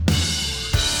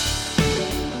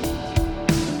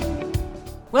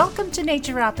Welcome to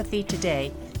Naturopathy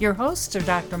Today. Your hosts are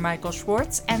Dr. Michael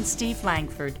Schwartz and Steve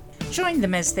Langford. Join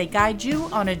them as they guide you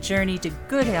on a journey to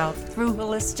good health through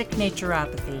holistic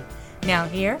naturopathy. Now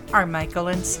here are Michael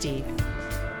and Steve.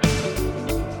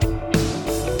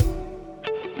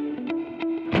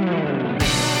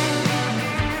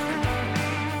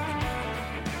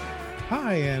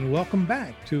 Hi, and welcome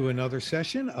back to another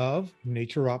session of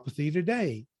Naturopathy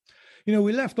Today. You know,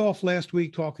 we left off last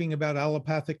week talking about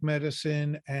allopathic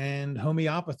medicine and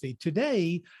homeopathy.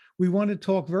 Today, we want to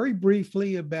talk very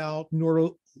briefly about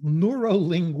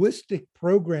Neuro-Linguistic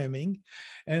Programming,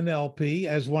 NLP,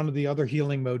 as one of the other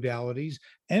healing modalities,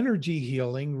 energy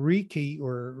healing,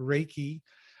 Reiki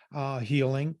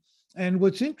healing. And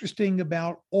what's interesting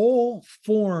about all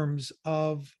forms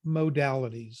of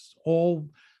modalities,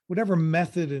 whatever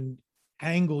method and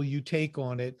angle you take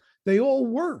on it, they all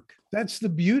work. That's the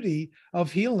beauty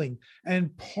of healing.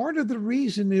 And part of the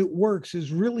reason it works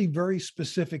is really very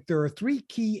specific. There are three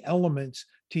key elements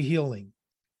to healing: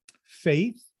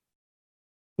 faith,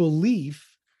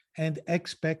 belief, and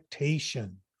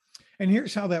expectation. And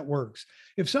here's how that works.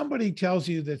 If somebody tells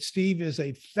you that Steve is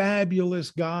a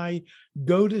fabulous guy,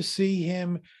 go to see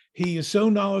him. He is so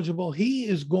knowledgeable. He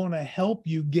is going to help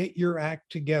you get your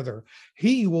act together.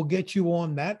 He will get you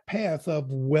on that path of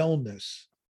wellness.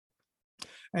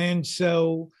 And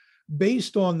so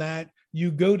based on that,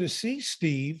 you go to see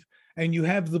Steve and you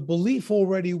have the belief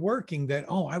already working that,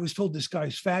 oh, I was told this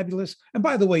guy's fabulous. And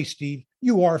by the way, Steve,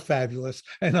 you are fabulous.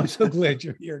 And I'm so glad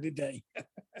you're here today.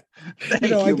 Thank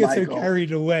you, I get Michael. so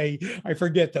carried away. I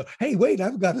forget to, hey, wait,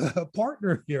 I've got a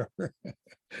partner here.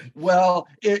 Well,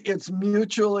 it's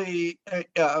mutually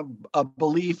a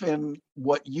belief in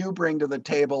what you bring to the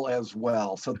table as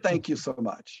well. So thank you so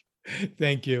much.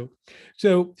 Thank you.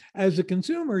 So as a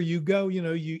consumer, you go,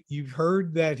 you've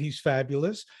heard that he's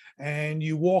fabulous, and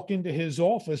you walk into his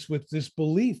office with this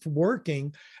belief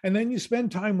working, and then you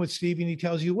spend time with Steve and he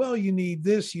tells you, well, you need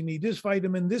this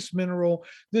vitamin, this mineral,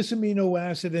 this amino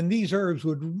acid, and these herbs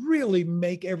would really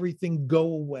make everything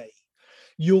go away.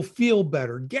 You'll feel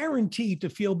better, guaranteed to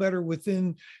feel better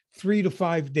within 3 to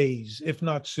 5 days, if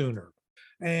not sooner.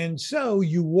 And so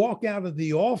you walk out of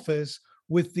the office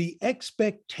with the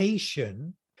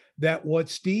expectation that what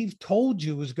Steve told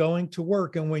you is going to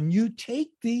work. And when you take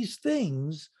these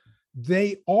things,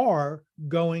 they are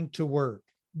going to work,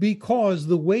 because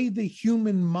the way the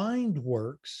human mind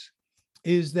works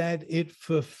is that it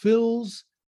fulfills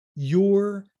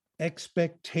your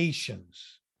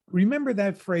expectations. Remember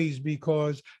that phrase,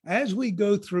 because as we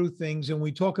go through things and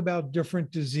we talk about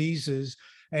different diseases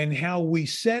and how we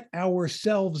set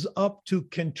ourselves up to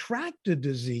contract a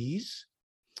disease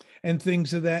and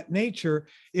things of that nature,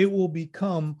 it will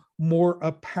become more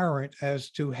apparent as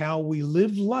to how we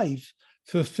live life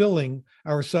fulfilling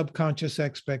our subconscious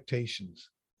expectations.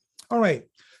 All right.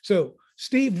 So,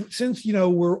 Steve, since,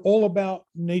 we're all about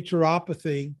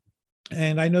naturopathy,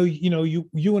 and I know,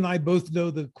 you and I both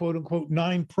know the quote unquote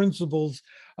 9 principles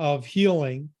of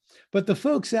healing, but the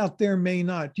folks out there may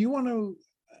not. Do you want to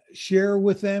share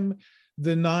with them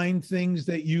the 9 things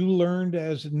that you learned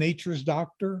as nature's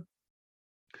doctor?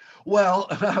 Well,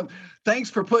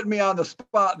 thanks for putting me on the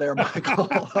spot there, Michael.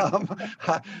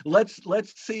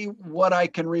 Let's see what I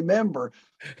can remember.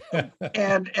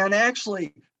 And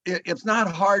actually, it's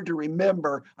not hard to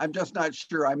remember. I'm just not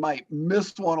sure. I might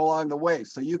miss one along the way,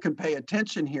 so you can pay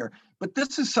attention here. But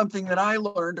this is something that I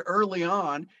learned early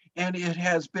on, and it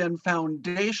has been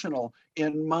foundational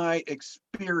in my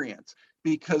experience,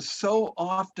 because so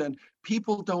often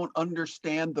people don't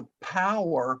understand the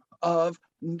power of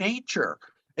nature.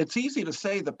 It's easy to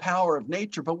say the power of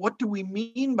nature, but what do we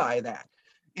mean by that?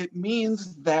 It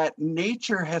means that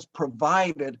nature has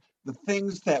provided the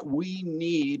things that we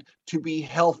need to be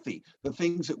healthy, the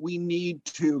things that we need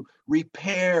to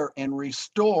repair and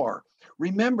restore.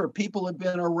 Remember, people have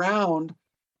been around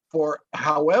for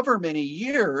however many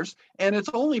years, and it's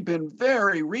only been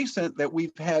very recent that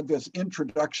we've had this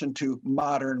introduction to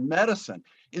modern medicine.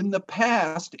 In the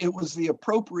past, it was the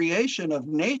appropriation of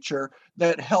nature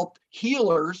that helped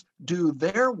healers do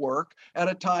their work at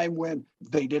a time when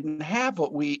they didn't have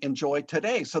what we enjoy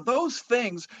today. So those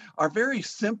things are very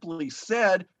simply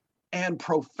said and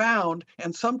profound,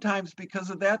 and sometimes because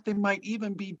of that, they might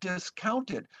even be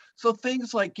discounted. So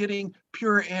things like getting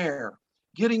pure air,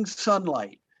 getting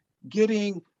sunlight,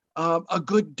 getting a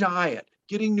good diet,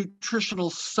 getting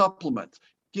nutritional supplements,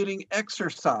 getting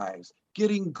exercise,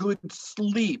 getting good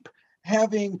sleep,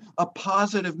 having a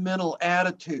positive mental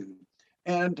attitude,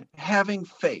 and having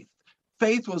faith.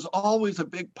 Faith was always a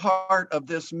big part of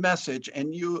this message,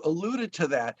 and you alluded to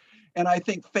that. And I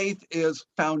think faith is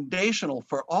foundational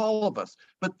for all of us.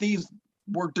 But these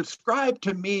were described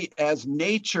to me as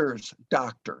nature's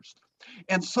doctors.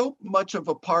 And so much of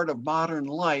a part of modern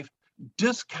life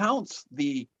discounts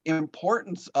the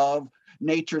importance of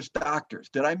nature's doctors.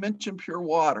 Did I mention pure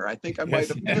water? I think I might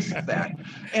have missed that. No,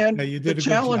 And you the did a good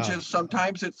challenge job. is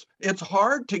sometimes it's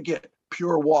hard to get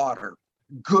pure water,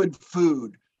 good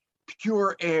food,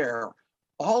 pure air.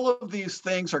 All of these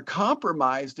things are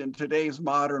compromised in today's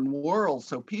modern world.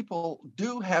 So people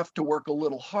do have to work a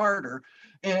little harder.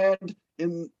 And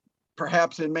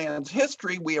perhaps in man's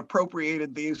history, we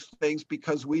appropriated these things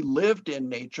because we lived in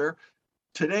nature.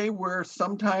 Today, we're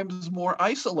sometimes more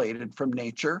isolated from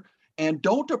nature and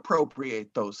don't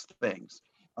appropriate those things.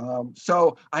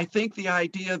 So I think the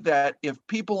idea that if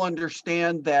people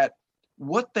understand that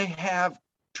what they have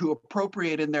to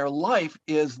appropriate in their life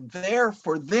is there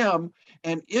for them,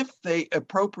 and if they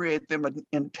appropriate them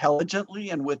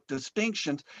intelligently and with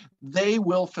distinctions, they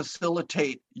will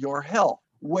facilitate your health.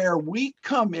 Where we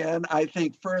come in, I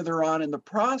think, further on in the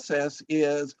process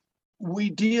is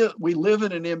we live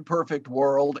in an imperfect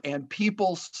world and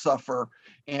people suffer,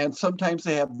 and sometimes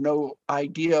they have no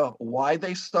idea why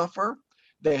they suffer.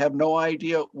 They have no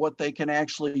idea what they can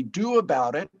actually do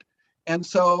about it. And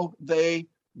so they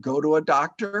go to a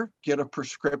doctor, get a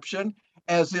prescription,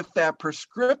 as if that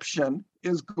prescription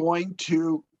is going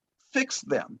to fix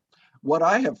them. What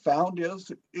I have found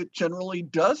is it generally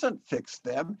doesn't fix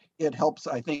them. It helps,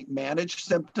 I think, manage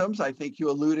symptoms. I think you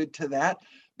alluded to that,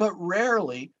 but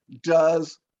rarely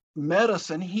does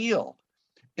medicine heal.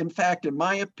 In fact, in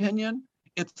my opinion,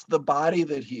 it's the body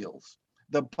that heals.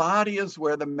 The body is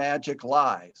where the magic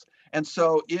lies. And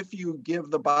so if you give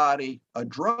the body a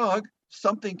drug,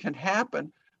 something can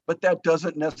happen, but that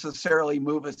doesn't necessarily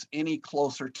move us any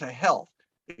closer to health.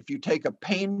 If you take a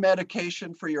pain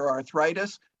medication for your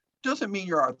arthritis, doesn't mean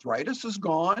your arthritis is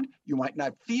gone. You might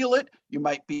not feel it. You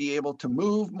might be able to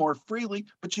move more freely,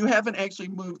 but you haven't actually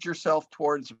moved yourself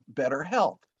towards better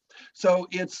health. So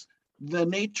it's the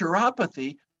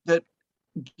naturopathy that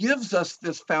gives us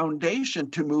this foundation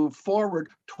to move forward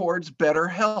towards better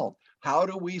health. How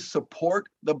do we support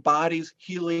the body's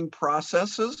healing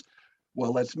processes?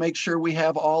 Well, let's make sure we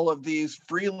have all of these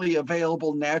freely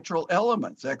available natural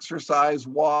elements: exercise,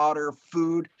 water,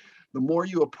 food. The more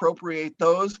you appropriate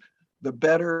those, the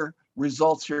better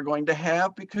results you're going to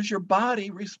have, because your body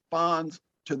responds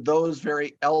to those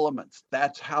very elements.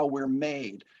 That's how we're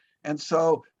made. And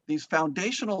so these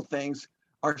foundational things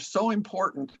are so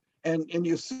important. And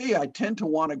you see, I tend to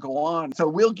want to go on. So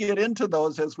we'll get into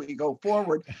those as we go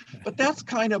forward. But that's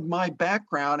kind of my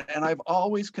background. And I've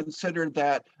always considered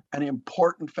that an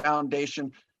important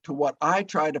foundation to what I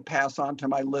try to pass on to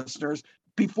my listeners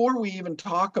before we even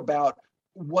talk about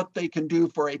what they can do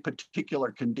for a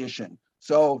particular condition.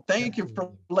 So thank you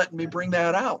for letting me bring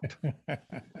that out.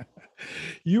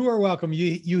 You are welcome.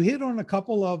 You hit on a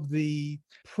couple of the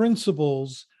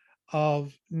principles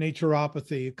of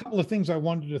naturopathy. A couple of things I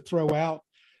wanted to throw out.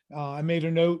 I made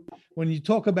a note when you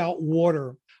talk about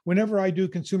water. Whenever I do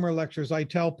consumer lectures, I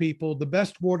tell people the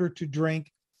best water to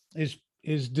drink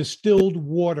is distilled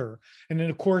water. And then,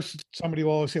 of course, somebody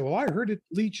will always say, well, I heard it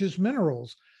leaches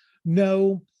minerals.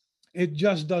 No, it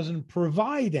just doesn't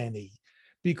provide any,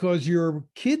 because your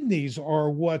kidneys are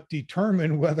what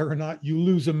determine whether or not you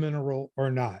lose a mineral or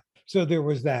not. So there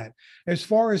was that. As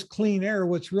far as clean air,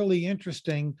 what's really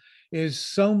interesting is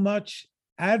so much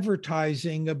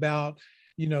advertising about,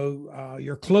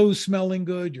 your clothes smelling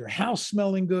good, your house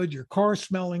smelling good, your car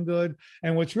smelling good.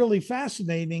 And what's really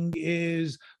fascinating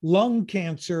is lung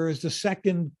cancer is the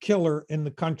second killer in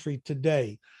the country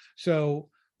today. So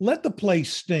let the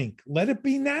place stink. Let it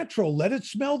be natural. Let it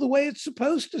smell the way it's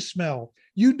supposed to smell.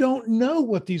 You don't know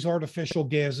what these artificial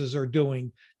gases are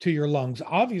doing to your lungs.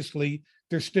 Obviously,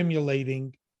 they're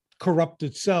stimulating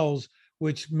corrupted cells,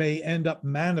 which may end up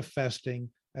manifesting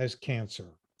as cancer.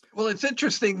 Well, it's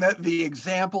interesting that the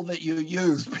example that you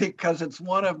use, because it's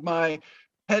one of my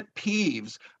pet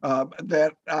peeves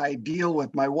that I deal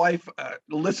with. My wife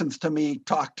listens to me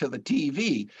talk to the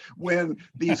TV when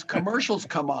these commercials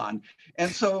come on.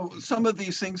 And so some of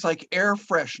these things like air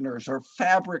fresheners or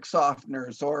fabric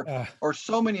softeners or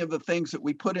so many of the things that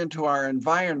we put into our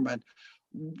environment,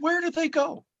 where do they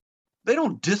go? They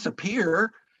don't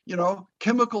disappear.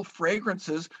 Chemical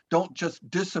fragrances don't just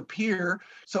disappear.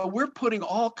 So we're putting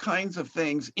all kinds of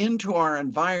things into our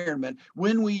environment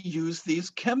when we use these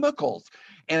chemicals.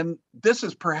 And this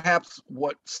is perhaps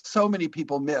what so many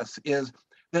people miss, is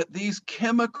that these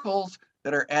chemicals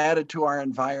that are added to our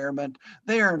environment,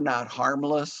 they are not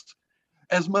harmless.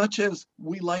 As much as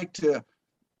we like to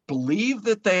believe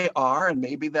that they are, and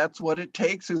maybe that's what it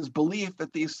takes, is belief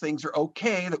that these things are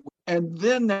okay. And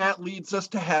then that leads us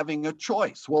to having a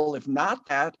choice. Well, if not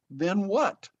that, then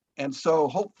what? And so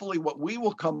hopefully what we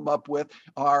will come up with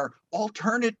are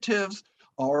alternatives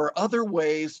or other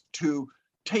ways to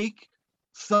take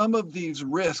some of these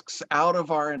risks out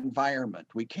of our environment.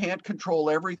 We can't control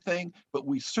everything, but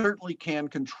we certainly can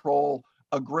control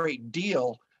a great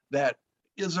deal that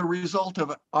is a result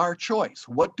of our choice.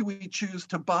 What do we choose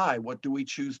to buy? What do we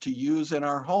choose to use in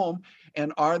our home?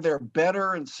 And are there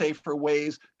better and safer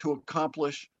ways to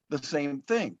accomplish the same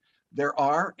thing? There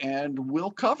are, and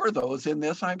we'll cover those in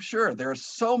this, I'm sure. There's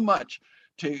so much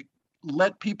to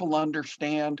let people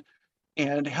understand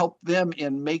and help them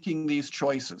in making these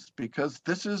choices, because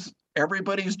this is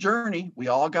everybody's journey. We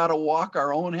all got to walk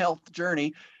our own health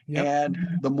journey. Yep. And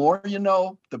the more you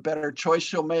know, the better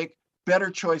choice you'll make.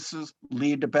 Better choices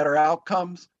lead to better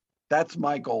outcomes. That's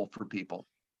my goal for people.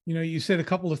 You know, you said a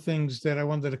couple of things that I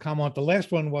wanted to comment. The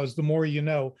last one was the more you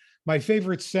know. My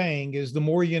favorite saying is the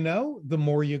more you know, the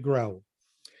more you grow.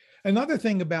 Another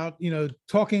thing about,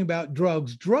 talking about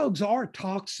drugs are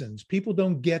toxins. People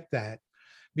don't get that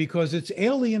because it's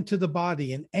alien to the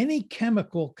body, and any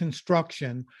chemical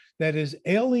construction that is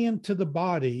alien to the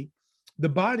body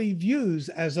views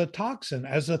as a toxin,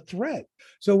 as a threat.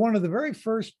 So one of the very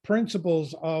first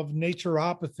principles of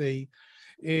naturopathy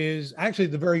is actually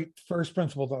the very first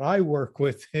principle that I work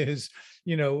with is,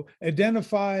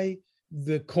 identify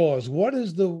the cause. What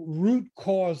is the root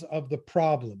cause of the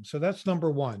problem? So that's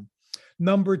number one.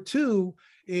 Number two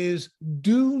is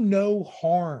do no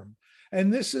harm.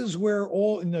 And this is where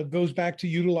all goes back to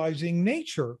utilizing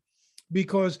nature,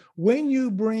 because when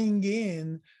you bring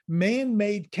in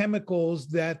man-made chemicals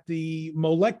that the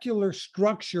molecular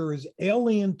structure is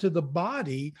alien to the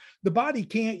body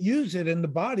can't use it, and the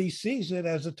body sees it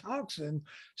as a toxin.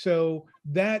 So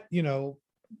that,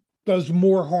 does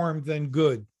more harm than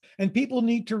good. And people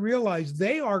need to realize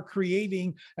they are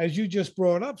creating, as you just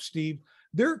brought up, Steve,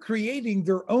 they're creating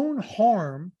their own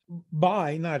harm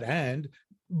by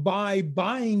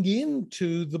buying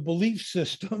into the belief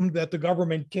system that the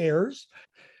government cares.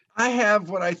 I have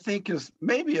what I think is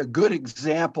maybe a good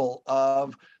example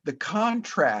of the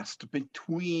contrast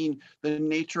between the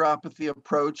naturopathy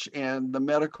approach and the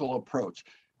medical approach.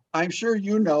 I'm sure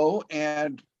you know,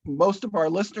 and most of our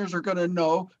listeners are going to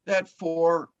know, that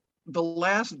for the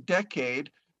last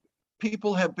decade,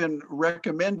 people have been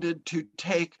recommended to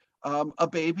take a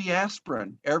baby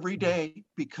aspirin every day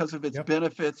because of its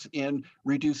benefits in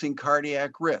reducing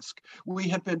cardiac risk. We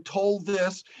have been told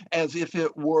this as if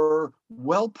it were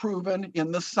well proven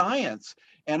in the science.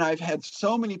 And I've had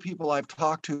so many people I've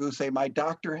talked to who say, my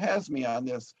doctor has me on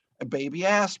this baby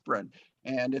aspirin,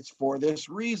 and it's for this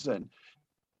reason.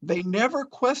 They never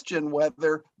question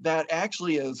whether that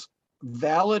actually is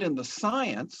valid in the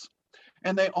science.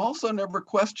 And they also never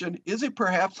question, is it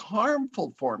perhaps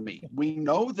harmful for me? We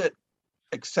know that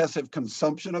excessive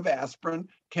consumption of aspirin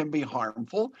can be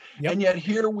harmful. And yet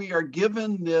here we are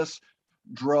given this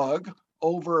drug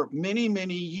over many,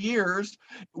 many years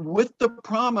with the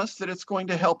promise that it's going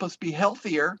to help us be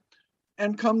healthier.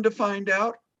 And come to find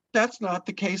out, that's not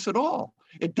the case at all.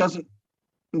 It doesn't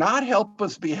not help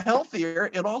us be healthier.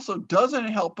 It also doesn't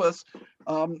help us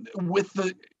with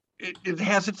the it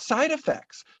has its side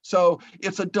effects. So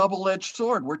it's a double-edged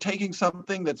sword. We're taking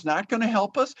something that's not going to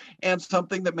help us and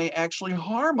something that may actually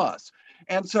harm us.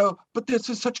 And so, but this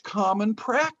is such common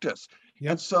practice.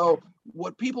 And so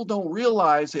what people don't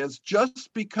realize is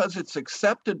just because it's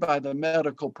accepted by the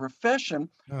medical profession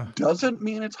doesn't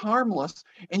mean it's harmless.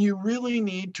 And you really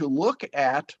need to look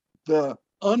at the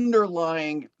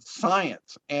underlying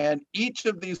science. And each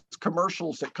of these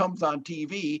commercials that comes on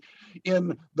TV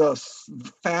in the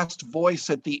fast voice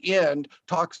at the end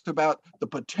talks about the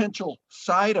potential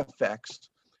side effects.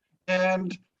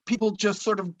 And people just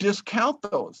sort of discount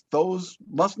those. Those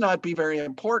must not be very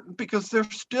important because they're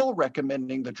still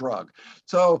recommending the drug.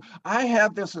 So I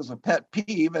have this as a pet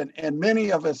peeve, and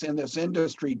many of us in this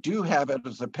industry do have it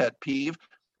as a pet peeve,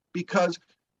 because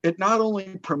it not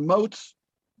only promotes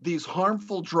these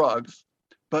harmful drugs,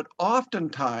 but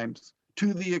oftentimes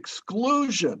to the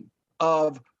exclusion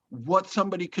of what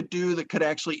somebody could do that could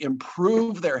actually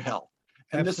improve their health.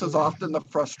 And This is often the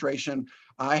frustration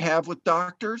I have with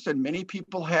doctors, and many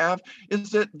people have,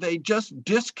 is that they just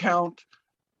discount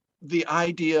the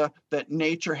idea that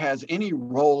nature has any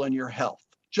role in your health.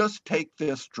 Just take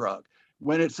this drug,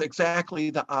 when it's exactly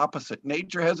the opposite.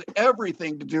 Nature has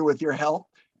everything to do with your health,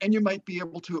 and you might be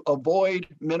able to avoid,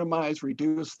 minimize,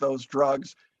 reduce those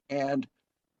drugs and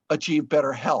achieve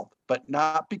better health, but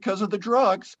not because of the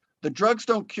drugs, The drugs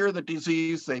don't cure the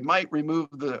disease. They might remove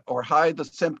or hide the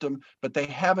symptom, but they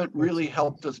haven't really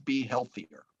helped us be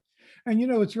healthier. And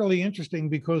it's really interesting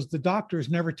because the doctors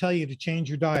never tell you to change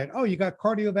your diet. Oh, you got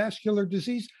cardiovascular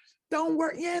disease? Don't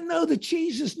worry. Yeah, no, the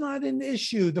cheese is not an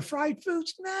issue. The fried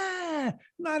foods, nah,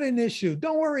 not an issue.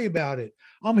 Don't worry about it.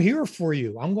 I'm here for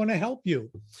you. I'm going to help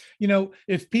you.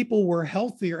 If people were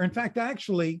healthier, in fact,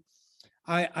 actually,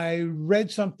 I read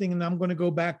something, and I'm going to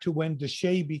go back to when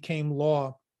DSHEA became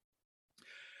law.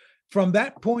 From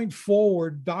that point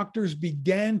forward, doctors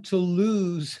began to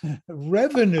lose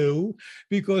revenue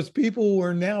because people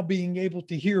were now being able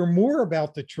to hear more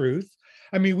about the truth.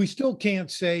 I mean, we still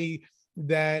can't say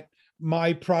that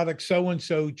my product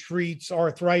so-and-so treats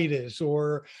arthritis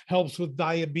or helps with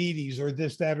diabetes or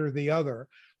this, that, or the other.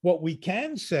 What we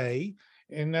can say,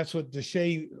 and that's what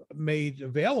DSHEA made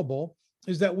available,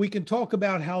 is that we can talk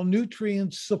about how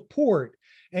nutrients support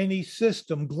any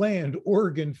system, gland,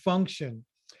 organ function.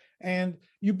 And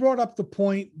you brought up the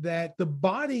point that the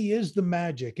body is the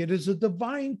magic. It is a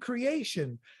divine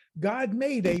creation. God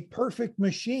made a perfect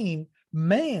machine.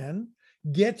 Man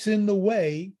gets in the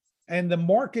way, and the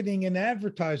marketing and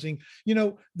advertising,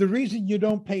 the reason you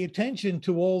don't pay attention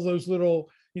to all those little,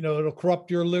 it'll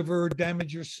corrupt your liver,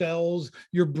 damage your cells,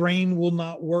 your brain will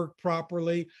not work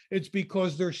properly. It's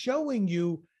because they're showing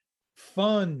you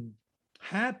fun,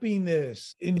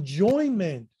 happiness,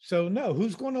 enjoyment. So no,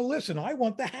 who's going to listen? I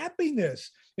want the happiness.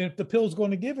 And if the pill's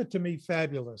going to give it to me,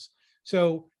 fabulous.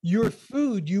 So your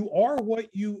food, you are what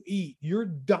you eat. Your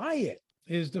diet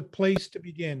is the place to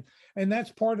begin. And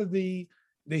that's part of the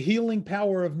healing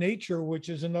power of nature, which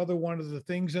is another one of the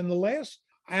things. And the last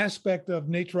aspect of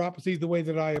naturopathy, the way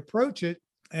that I approach it,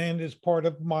 and as part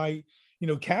of my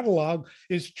catalog,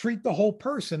 is treat the whole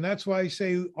person. That's why I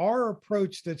say our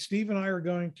approach that Steve and I are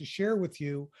going to share with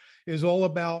you is all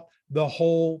about the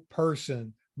whole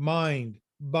person: mind,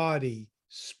 body,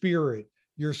 spirit,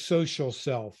 your social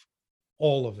self,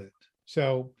 all of it.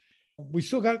 So we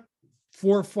still got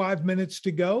 4 or 5 minutes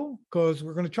to go, because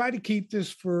we're going to try to keep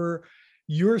this, for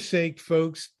your sake,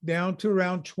 folks, down to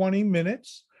around 20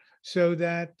 minutes. So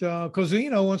that, because,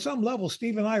 on some level,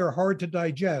 Steve and I are hard to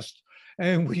digest.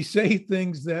 And we say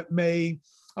things that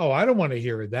I don't want to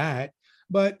hear that,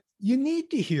 but you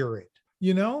need to hear it.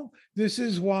 This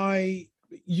is why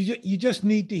you just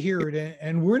need to hear it.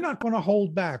 And we're not going to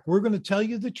hold back. We're going to tell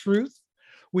you the truth.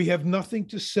 We have nothing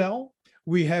to sell.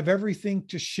 We have everything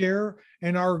to share.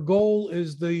 And our goal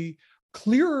is, the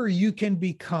clearer you can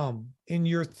become in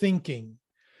your thinking,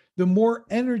 the more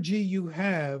energy you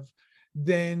have,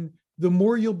 then the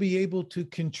more you'll be able to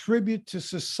contribute to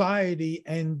society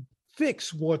and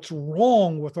fix what's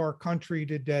wrong with our country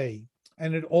today.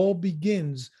 And it all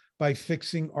begins by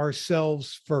fixing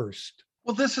ourselves first.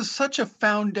 Well, this is such a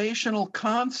foundational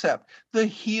concept, the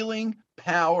healing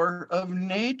power of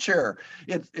nature.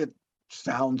 It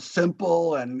sounds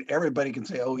simple and everybody can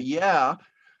say, oh, yeah.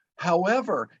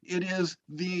 However, it is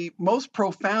the most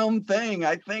profound thing,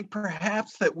 I think,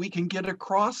 perhaps, that we can get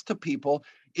across to people,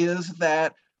 is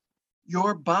that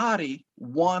your body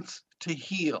wants to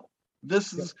heal.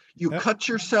 This is, you cut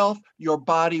yourself, your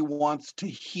body wants to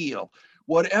heal.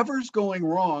 Whatever's going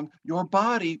wrong, your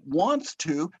body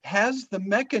has the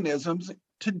mechanisms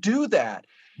to do that.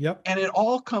 Yep. And it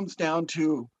all comes down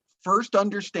to, first,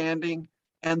 understanding,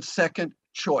 and second,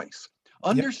 choice.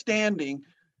 Understanding,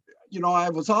 I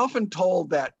was often told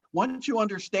that once you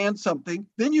understand something,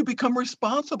 then you become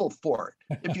responsible for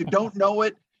it. If you don't know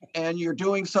it and you're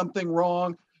doing something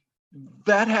wrong,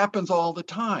 that happens all the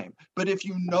time. But if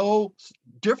you know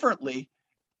differently,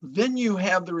 then you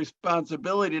have the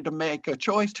responsibility to make a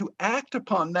choice to act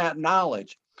upon that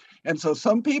knowledge. And so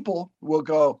some people will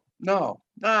go, no,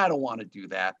 I don't want to do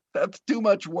that. That's too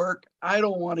much work. I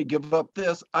don't want to give up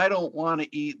this. I don't want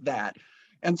to eat that.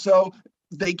 And so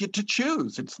they get to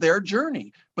choose. It's their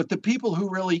journey. But the people who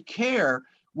really care,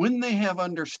 when they have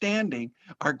understanding,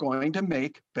 are going to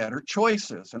make better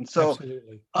choices. And so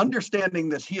understanding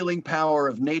this healing power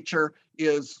of nature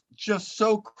is just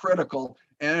so critical.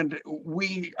 And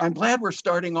I'm glad we're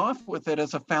starting off with it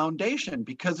as a foundation,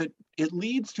 because it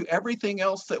leads to everything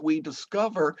else that we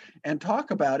discover and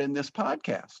talk about in this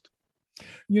podcast.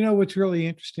 What's really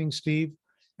interesting, Steve,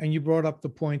 and you brought up the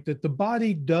point that the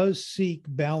body does seek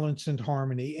balance and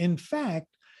harmony. In fact,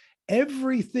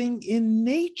 everything in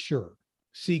nature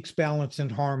seeks balance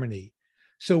and harmony.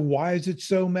 So why is it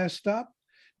so messed up?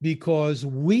 Because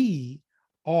we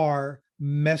are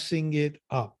messing it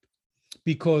up.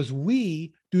 Because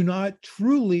we do not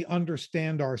truly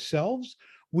understand ourselves.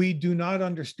 We do not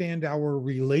understand our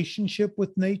relationship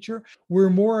with nature. We're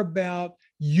more about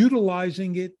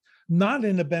utilizing it not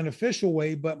in a beneficial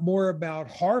way, but more about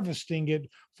harvesting it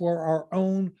for our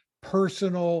own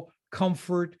personal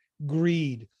comfort,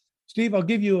 greed. Steve, I'll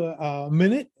give you a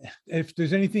minute if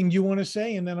there's anything you want to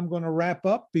say, and then I'm going to wrap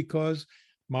up because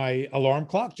my alarm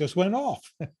clock just went off.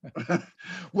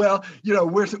 Well,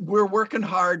 we're working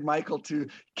hard, Michael, to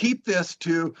keep this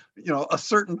to, a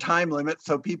certain time limit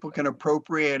so people can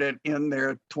appropriate it in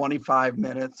their 25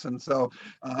 minutes. And so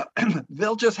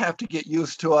they'll just have to get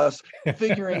used to us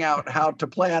figuring out how to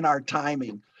plan our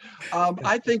timing.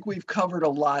 I think we've covered a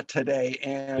lot today,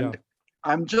 and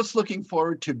I'm just looking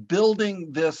forward to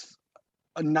building this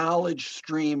knowledge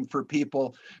stream for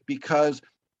people, because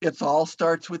it all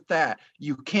starts with that.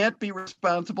 You can't be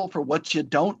responsible for what you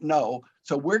don't know.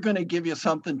 So we're going to give you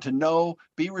something to know,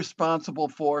 be responsible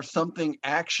for, something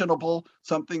actionable,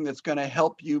 something that's going to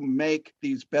help you make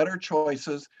these better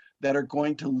choices that are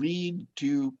going to lead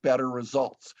to better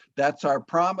results. That's our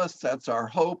promise. That's our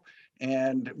hope.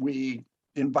 And we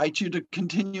invite you to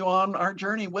continue on our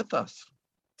journey with us.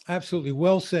 Absolutely.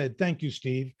 Well said. Thank you,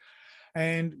 Steve.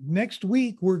 And next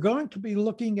week, we're going to be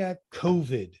looking at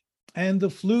COVID and the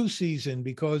flu season,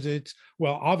 because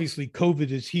obviously COVID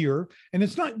is here and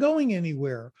it's not going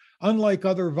anywhere. Unlike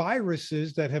other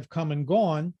viruses that have come and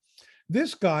gone,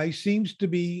 this guy seems to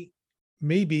be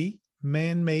maybe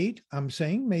man-made. I'm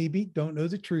saying maybe, don't know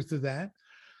the truth of that,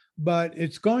 but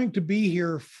it's going to be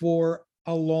here for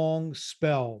a long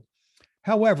spell.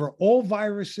 However, all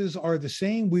viruses are the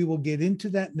same. We will get into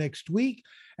that next week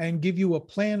and give you a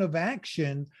plan of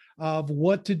action of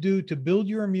what to do to build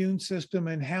your immune system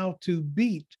and how to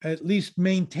at least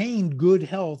maintain good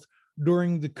health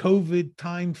during the COVID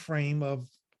time frame of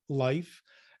life,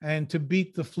 and to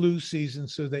beat the flu season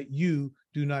so that you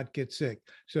do not get sick.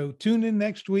 So tune in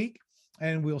next week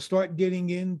and we'll start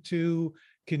getting into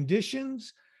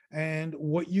conditions and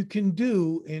what you can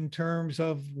do in terms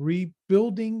of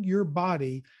rebuilding your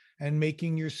body and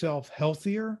making yourself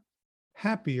healthier,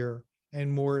 happier, and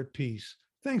more at peace.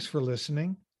 Thanks for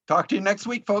listening. Talk to you next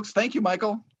week, folks. Thank you,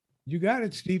 Michael. You got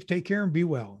it, Steve. Take care and be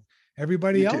well.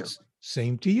 Everybody else,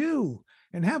 same to you.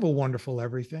 And have a wonderful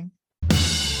everything.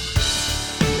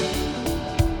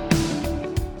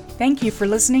 Thank you for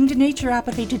listening to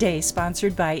Naturopathy Today,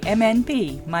 sponsored by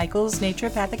MNP, Michael's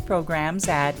Naturopathic Programs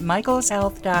at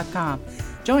michaelshealth.com.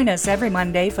 Join us every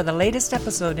Monday for the latest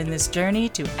episode in this journey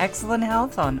to excellent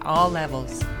health on all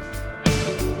levels.